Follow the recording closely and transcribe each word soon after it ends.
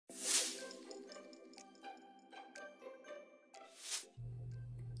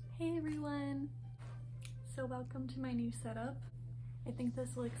Hey everyone! So welcome to my new setup. I think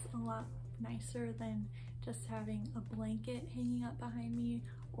this looks a lot nicer than just having a blanket hanging up behind me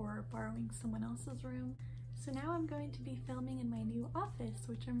or borrowing someone else's room. So now I'm going to be filming in my new office,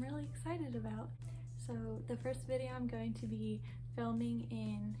 which I'm really excited about. So the first video I'm going to be filming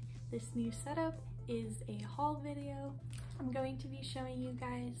in this new setup is a haul video. I'm going to be showing you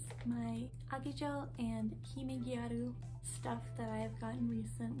guys my Agejo and Hime Gyaru stuff that I have gotten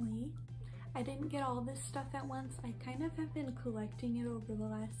recently. I didn't get all this stuff at once. I kind of have been collecting it over the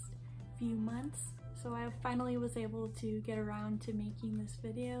last few months, so I finally was able to get around to making this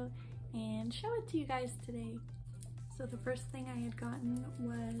video and show it to you guys today. So the first thing I had gotten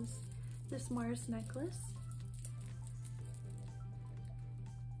was this Mars necklace.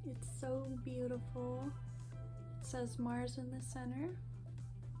 It's so beautiful. It says Mars in the center.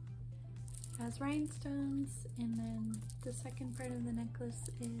 It has rhinestones, and then the second part of the necklace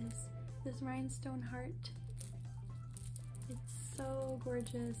is this rhinestone heart. It's so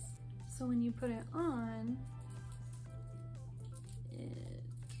gorgeous. So when you put it on,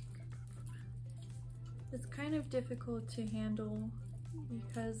 it's kind of difficult to handle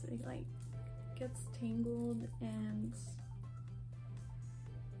because it like gets tangled and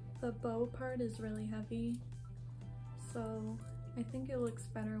the bow part is really heavy. So I think it looks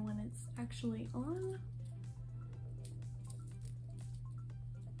better when it's actually on.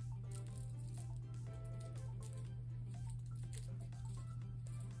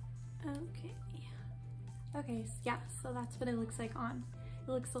 Okay, yeah, so that's what it looks like on. It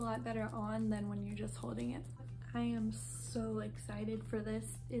looks a lot better on than when you're just holding it. I am so excited for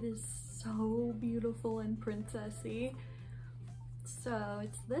this. It is so beautiful and princessy. So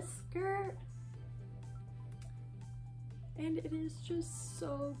it's this skirt, and it is just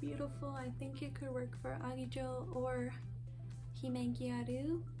so beautiful. I think it could work for Agejo or Hime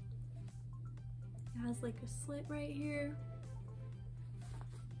Gyaru. It has like a slit right here.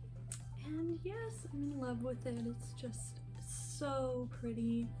 And yes, I'm in love with it. It's just so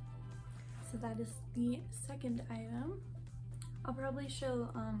pretty. So that is the second item. I'll probably show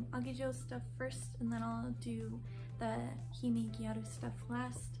Agejo stuff first, and then I'll do the Hime Gyaru stuff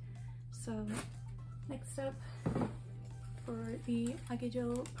last. So next up for the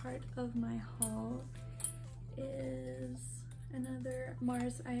Agejo part of my haul is another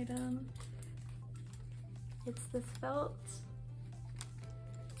Mars item. It's this belt.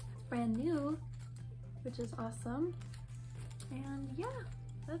 Brand new, which is awesome. And yeah,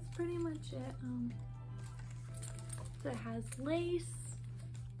 that's pretty much it. So it has lace,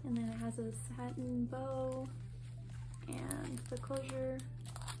 and then it has a satin bow, and the closure,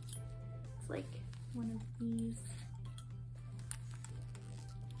 it's like one of these.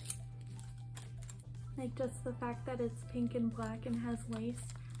 Like just the fact that it's pink and black and has lace,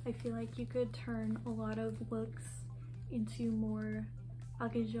 I feel like you could turn a lot of looks into more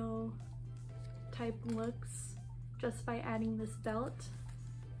Agejo type looks just by adding this belt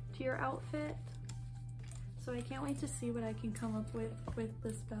to your outfit. So I can't wait to see what I can come up with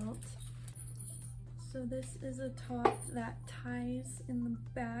this belt. So this is a top that ties in the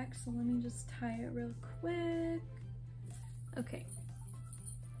back, so let me just tie it real quick. Okay.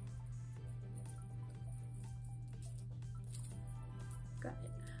 Got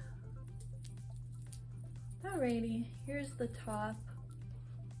it. Alrighty, here's the top.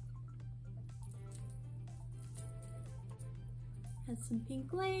 Has some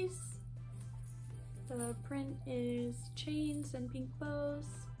pink lace. The print is chains and pink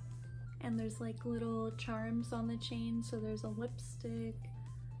bows, and there's like little charms on the chain. So there's a lipstick,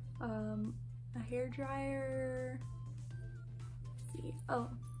 a hair dryer. Let's see. Oh,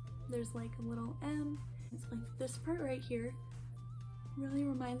 there's like a little M. It's like this part right here really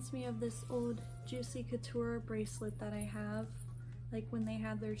reminds me of this old Juicy Couture bracelet that I have, like when they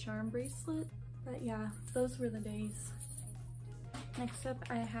had their charm bracelet. But yeah, those were the days. Next up,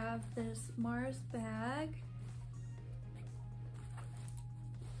 I have this Mars bag.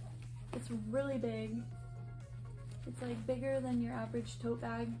 It's really big. It's like bigger than your average tote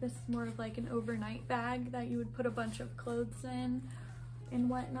bag. This is more of like an overnight bag that you would put a bunch of clothes in and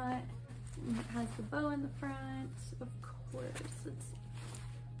whatnot. And it has the bow in the front, of course.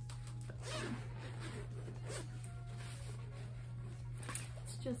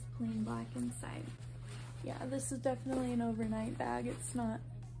 It's just plain black inside. Yeah, this is definitely an overnight bag. It's not,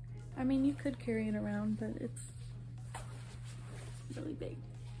 I mean, you could carry it around, but it's really big.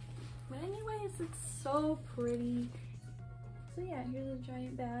 But anyways, it's so pretty. So yeah, here's a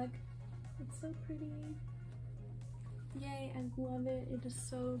giant bag. It's so pretty. Yay, I love it. It is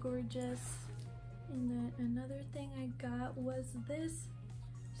so gorgeous. And then another thing I got was this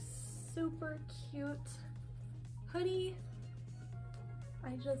super cute hoodie.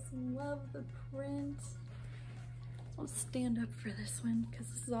 I just love the print. I'll stand up for this one because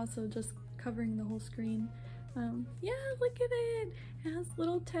this is also just covering the whole screen. Yeah, look at it. It has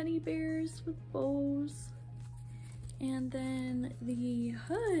little teddy bears with bows. And then the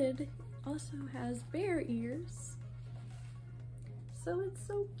hood also has bear ears. So it's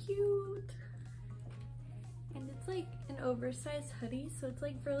so cute. And it's like an oversized hoodie, so it's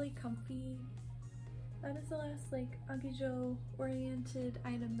like really comfy. That is the last like Agejo oriented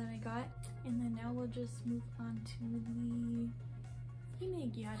item that I got. And then now we'll just move on to the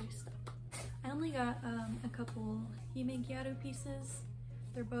Hime Gyaru stuff. I only got a couple Hime Gyaru pieces.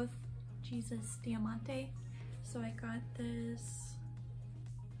 They're both Jesus Diamante. So I got this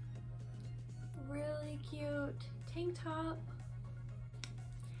really cute tank top.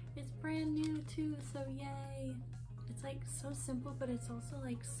 It's brand new too, so yay. It's like so simple, but it's also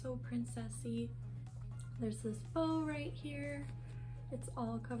like so princessy. There's this bow right here. It's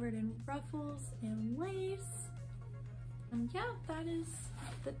all covered in ruffles and lace. And yeah, that is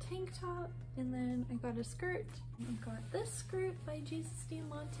the tank top. And then I got a skirt. I got this skirt by Jesus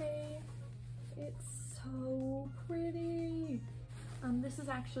Diamante. It's so pretty. This is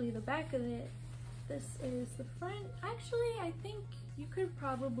actually the back of it. This is the front. Actually, I think you could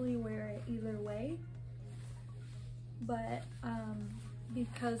probably wear it either way. But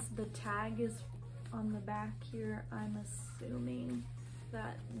because the tag is on the back here, I'm assuming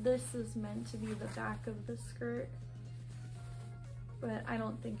that this is meant to be the back of the skirt. But I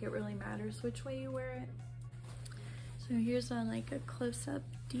don't think it really matters which way you wear it. So here's on like a close-up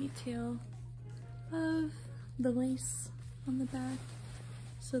detail of the lace on the back.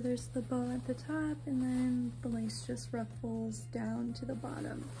 So there's the bow at the top, and then the lace just ruffles down to the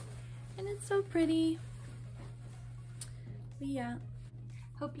bottom. And it's so pretty. But yeah,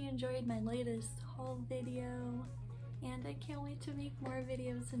 hope you enjoyed my latest haul video, and I can't wait to make more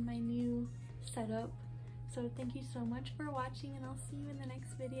videos in my new setup. So thank you so much for watching, and I'll see you in the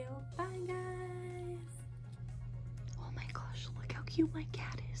next video. Bye guys! Oh my gosh, look how cute my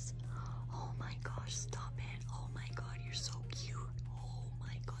cat is. Oh my gosh, stop it. Oh my god, you're so cute. Oh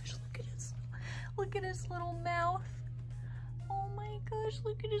my gosh, look at his little mouth. Oh my gosh,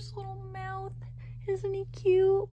 look at his little mouth. Isn't he cute?